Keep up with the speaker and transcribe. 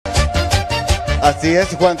Así es,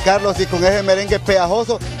 Juan Carlos, y con ese merengue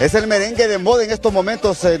pegajoso, es el merengue de moda en estos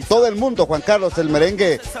momentos en todo el mundo, Juan Carlos, el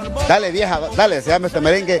merengue, dale vieja, dale, se llama este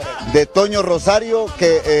merengue de Toño Rosario,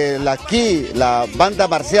 que aquí la banda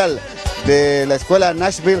marcial de la escuela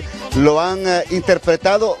Nashville lo han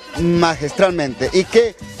interpretado magistralmente y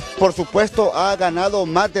que por supuesto ha ganado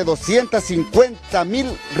más de 250,000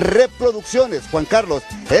 reproducciones. Juan Carlos,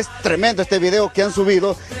 es tremendo este video que han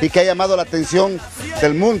subido y que ha llamado la atención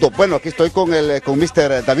del mundo. Bueno, aquí estoy con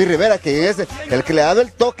Mr. David Rivera, que es el que le ha dado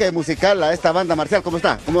el toque musical a esta banda marcial. ¿Cómo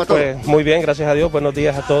está? ¿Cómo va todo? Pues muy bien, gracias a Dios, buenos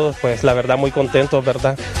días a todos. Pues la verdad muy contentos,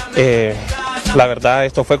 ¿verdad? La verdad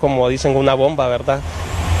esto fue como dicen una bomba, ¿verdad?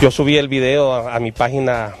 Yo subí el video a mi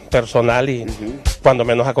página personal y cuando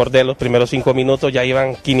menos acordé, los primeros 5 minutos ya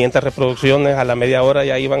iban 500 reproducciones, a la media hora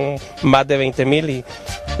ya iban más de 20,000 y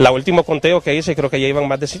la último conteo que hice creo que ya iban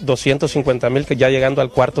más de 250,000, que ya llegando al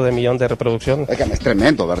 250,000 de reproducciones. Óigame, es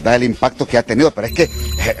tremendo, ¿verdad? El impacto que ha tenido, pero es que,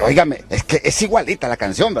 óigame, es que es igualita la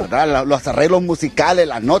canción, ¿verdad? Los arreglos musicales,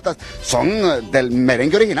 las notas, son del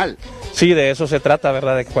merengue original. Sí, de eso se trata,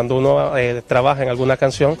 ¿verdad? De que cuando uno trabaja en alguna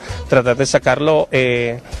canción, tratar de sacarlo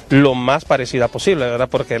lo más parecida posible, ¿verdad?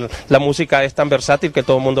 Porque la música es tan versátil que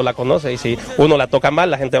todo el mundo la conoce y si uno la toca mal,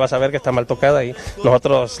 la gente va a saber que está mal tocada y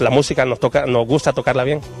nosotros, la música nos gusta tocarla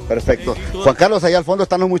bien. Perfecto. Juan Carlos, allá al fondo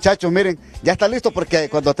están los muchachos, miren, ya está listo porque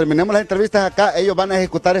cuando terminemos las entrevistas acá, ellos van a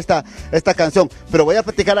ejecutar esta canción. Pero voy a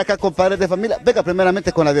platicar acá con padres de familia. Venga,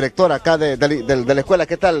 primeramente con la directora acá de la escuela.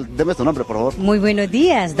 ¿Qué tal? Deme su nombre, por favor. Muy buenos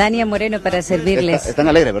días, Dania Moreno, para servirles. Están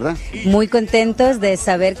alegres, ¿verdad? Muy contentos de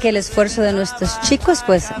saber que el esfuerzo de nuestros chicos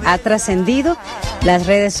pues ha trascendido las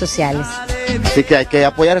redes sociales. Así que hay que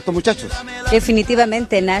apoyar a estos muchachos.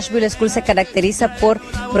 Definitivamente, Nashville School se caracteriza por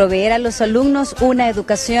proveer a los alumnos una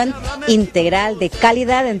educación integral de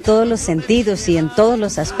calidad en todos los sentidos y en todos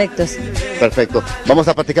los aspectos. Perfecto. Vamos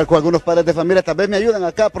a platicar con algunos padres de familia. Tal vez me ayudan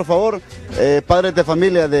acá, por favor, padres de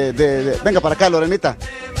familia Venga para acá, Lorenita.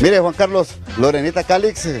 Mire, Juan Carlos, Lorenita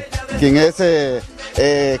Calix, quien es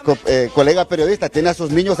colega periodista, tiene a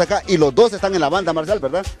sus niños acá y los dos están en la banda marcial,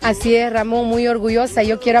 ¿verdad? Así es, Ramón, muy orgullosa.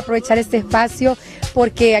 Yo quiero aprovechar este espacio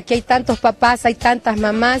porque aquí hay tantos papás, hay tantas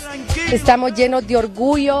mamás, estamos llenos de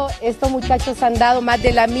orgullo. Estos muchachos han dado más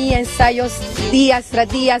de la mía, ensayos días tras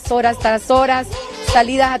días, horas tras horas,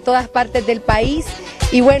 salidas a todas partes del país.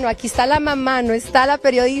 Y bueno, aquí está la mamá, no está la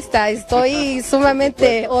periodista. Estoy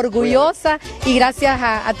sumamente orgullosa y gracias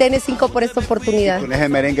a TN5 por esta oportunidad. Con ese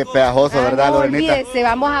merengue pegajoso, ¿verdad, no, Lorenita? Olvídese,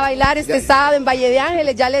 vamos a bailar este sábado en Valle de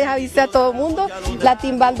Ángeles, ya les avisé a todo el mundo, la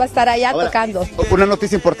Team Band va a estar allá tocando. Una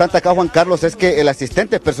noticia importante acá, Juan Carlos, es que el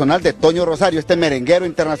asistente personal de Toño Rosario, este merenguero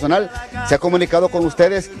internacional, se ha comunicado con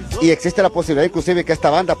ustedes y existe la posibilidad inclusive que esta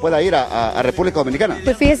banda pueda ir a República Dominicana.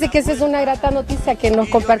 Pues fíjese que esa es una grata noticia que nos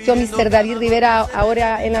compartió Mr. David Rivera ahora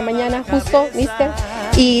en la mañana justo, mister,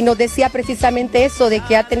 y nos decía precisamente eso, de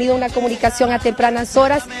que ha tenido una comunicación a tempranas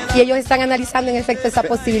horas y ellos están analizando en efecto esa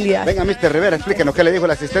posibilidad. Venga, Mr. Rivera, explíquenos qué le dijo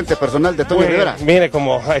el asistente personal de Toño Rivera. Mire,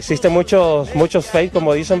 como existen muchos fake,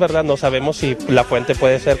 como dicen, ¿verdad? No sabemos si la fuente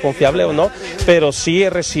puede ser confiable o no, pero sí he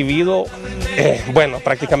recibido, bueno,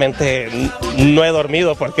 prácticamente no he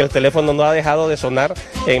dormido porque el teléfono no ha dejado de sonar,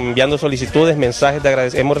 enviando solicitudes, mensajes de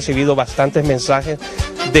agradecimiento. Hemos recibido bastantes mensajes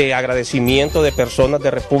de agradecimiento de personas de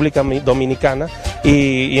República Dominicana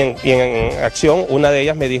y en acción, una de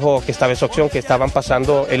ellas me dijo que estaba en su acción, que estaban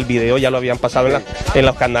pasando el video, ya lo habían pasado en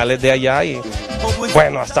los canales de allá y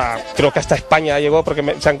bueno, creo que hasta España llegó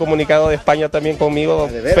porque se han comunicado de España también conmigo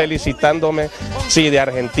felicitándome, sí, de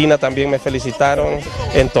Argentina también me felicitaron,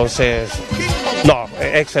 entonces... No,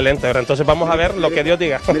 excelente, ¿verdad? Entonces vamos a ver lo que Dios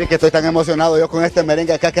diga. Mire que estoy tan emocionado yo con este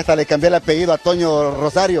merengue acá que hasta le cambié el apellido a Toño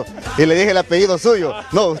Rosario y le dije el apellido suyo.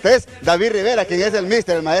 No, usted es David Rivera, quien es el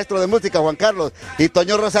mister, el maestro de música, Juan Carlos, y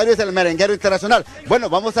Toño Rosario es el merenguero internacional. Bueno,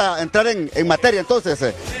 vamos a entrar en materia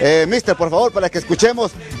entonces. Mister, por favor, para que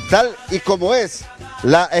escuchemos tal y como es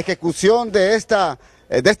la ejecución de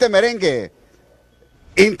este merengue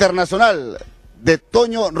internacional de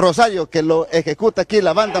Toño Rosario, que lo ejecuta aquí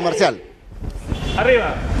la banda marcial.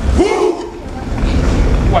 Arriba.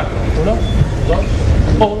 4,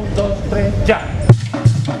 1, 2, 3, ya.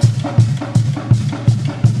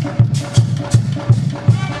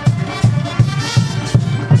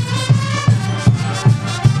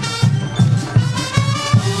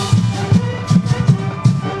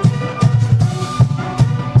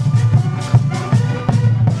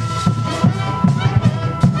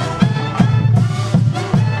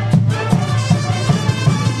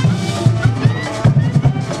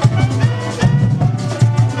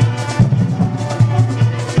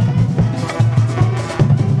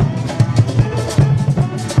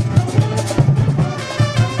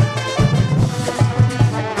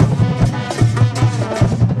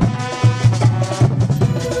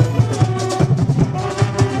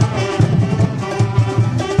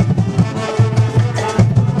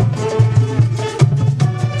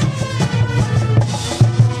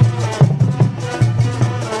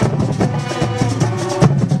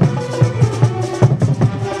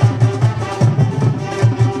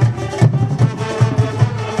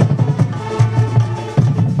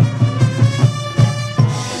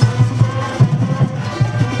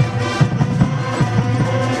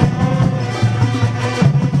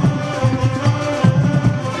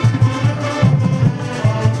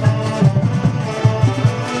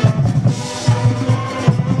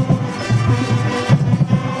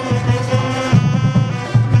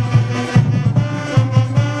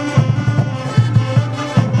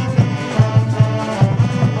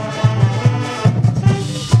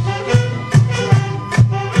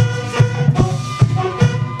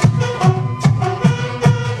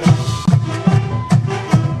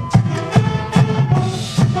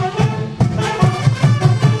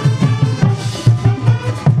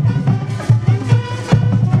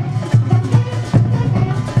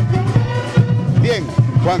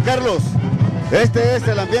 Juan Carlos, este es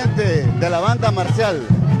el ambiente de la banda marcial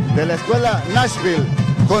de la escuela Nashville,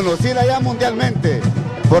 conocida ya mundialmente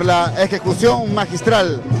por la ejecución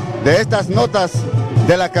magistral de estas notas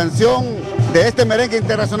de la canción de este merengue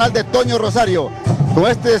internacional de Toño Rosario. Con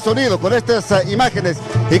este sonido, con estas imágenes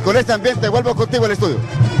y con este ambiente, vuelvo contigo al estudio.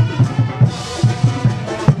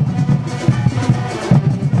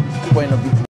 Bueno,